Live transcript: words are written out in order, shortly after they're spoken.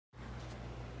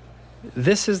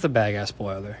This is the Bagasse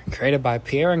Boiler, created by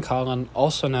Pierre and Collin,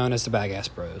 also known as the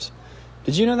Bagasse Bros.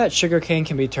 Did you know that sugarcane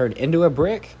can be turned into a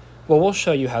brick? Well, we'll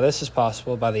show you how this is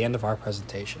possible by the end of our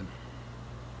presentation.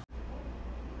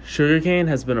 Sugarcane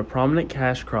has been a prominent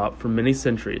cash crop for many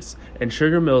centuries, and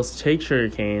sugar mills take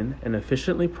sugarcane and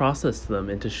efficiently process them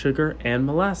into sugar and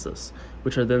molasses,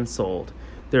 which are then sold.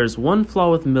 There is one flaw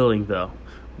with milling, though: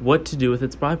 what to do with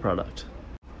its byproduct.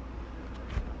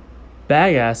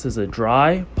 Bagasse is a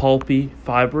dry, pulpy,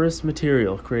 fibrous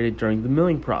material created during the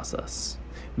milling process.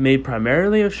 Made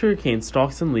primarily of sugarcane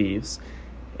stalks and leaves,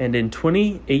 and in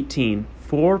 2018,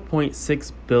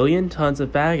 4.6 billion tons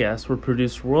of bagasse were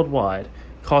produced worldwide,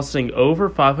 costing over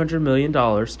 $500 million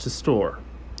to store.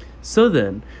 So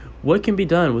then, what can be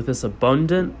done with this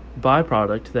abundant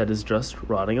byproduct that is just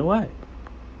rotting away?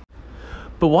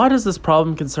 But why does this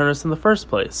problem concern us in the first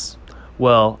place?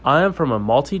 Well, I am from a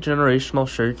multi-generational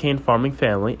sugarcane farming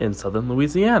family in southern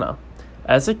Louisiana.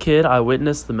 As a kid, I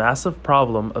witnessed the massive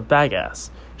problem of bagasse.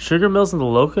 Sugar mills in the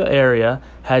local area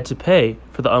had to pay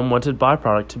for the unwanted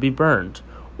byproduct to be burned,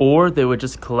 or they would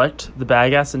just collect the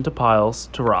bagasse into piles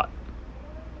to rot.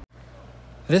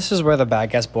 This is where the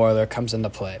Bagasse Boiler comes into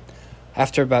play.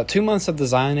 After about 2 months of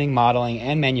designing, modeling,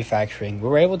 and manufacturing, we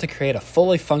were able to create a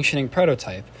fully functioning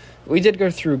prototype. We did go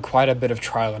through quite a bit of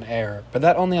trial and error, but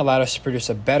that only allowed us to produce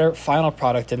a better final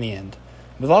product in the end.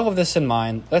 With all of this in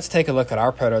mind, let's take a look at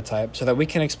our prototype so that we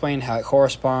can explain how it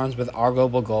corresponds with our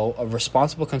global goal of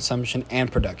responsible consumption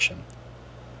and production.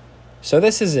 So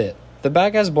this is it. The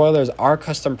Bagasse Boiler is our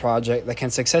custom project that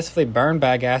can successfully burn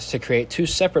bagasse to create two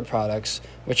separate products,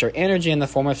 which are energy in the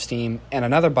form of steam and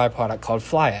another byproduct called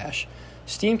fly ash.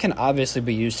 Steam can obviously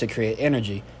be used to create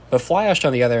energy, but fly ash,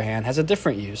 on the other hand, has a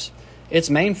different use. Its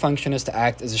main function is to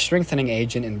act as a strengthening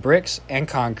agent in bricks and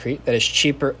concrete that is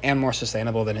cheaper and more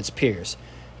sustainable than its peers.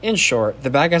 In short, the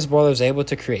Bagasse Boiler is able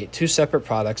to create two separate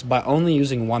products by only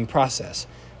using one process,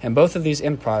 and both of these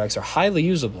end products are highly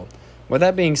usable. With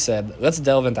that being said, let's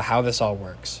delve into how this all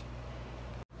works.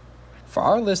 For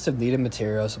our list of needed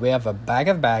materials, we have a bag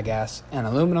of bagasse, an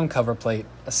aluminum cover plate,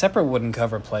 a separate wooden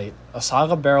cover plate, a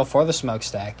solid barrel for the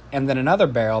smokestack, and then another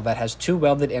barrel that has two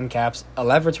welded end caps, a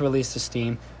lever to release the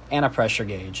steam, and a pressure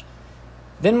gauge.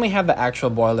 Then we have the actual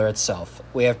boiler itself.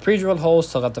 We have pre-drilled holes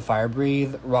to let the fire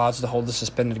breathe, rods to hold the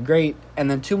suspended grate,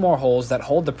 and then 2 more holes that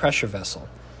hold the pressure vessel.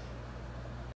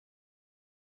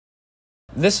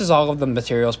 This is all of the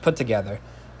materials put together.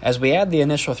 As we add the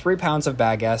initial 3 pounds of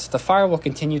bagasse, the fire will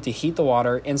continue to heat the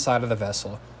water inside of the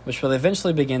vessel, which will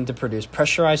eventually begin to produce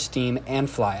pressurized steam and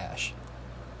fly ash.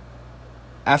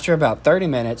 After about 30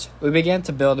 minutes, we began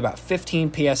to build about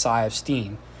 15 psi of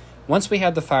steam. Once we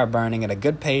had the fire burning at a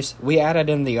good pace, we added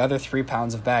in the other 3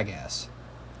 pounds of bagasse.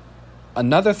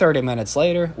 Another 30 minutes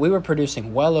later, we were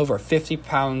producing well over 50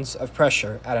 pounds of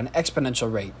pressure at an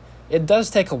exponential rate. It does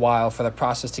take a while for the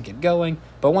process to get going,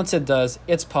 but once it does,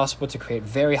 it's possible to create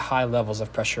very high levels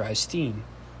of pressurized steam.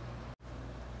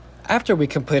 After we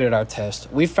completed our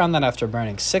test, we found that after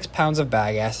burning 6 pounds of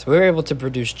bagasse, we were able to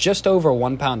produce just over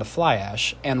 1 pound of fly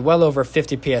ash and well over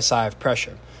 50 psi of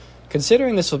pressure.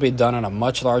 Considering this will be done on a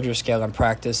much larger scale in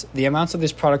practice, the amounts of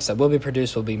these products that will be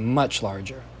produced will be much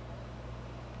larger.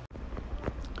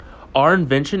 Our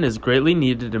invention is greatly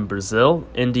needed in Brazil,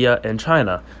 India, and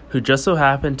China, who just so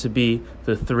happen to be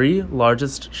the 3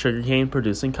 largest sugarcane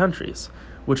producing countries,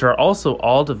 which are also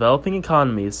all developing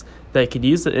economies that could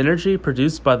use the energy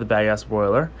produced by the Bagasse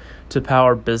Boiler to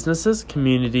power businesses,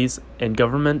 communities, and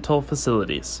governmental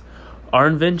facilities. Our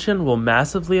invention will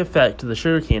massively affect the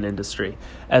sugarcane industry,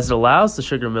 as it allows the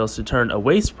sugar mills to turn a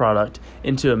waste product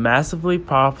into a massively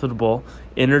profitable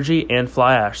energy and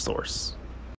fly ash source.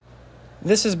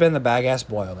 This has been the Bagasse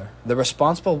Boiler, the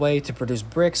responsible way to produce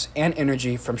bricks and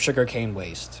energy from sugarcane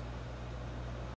waste.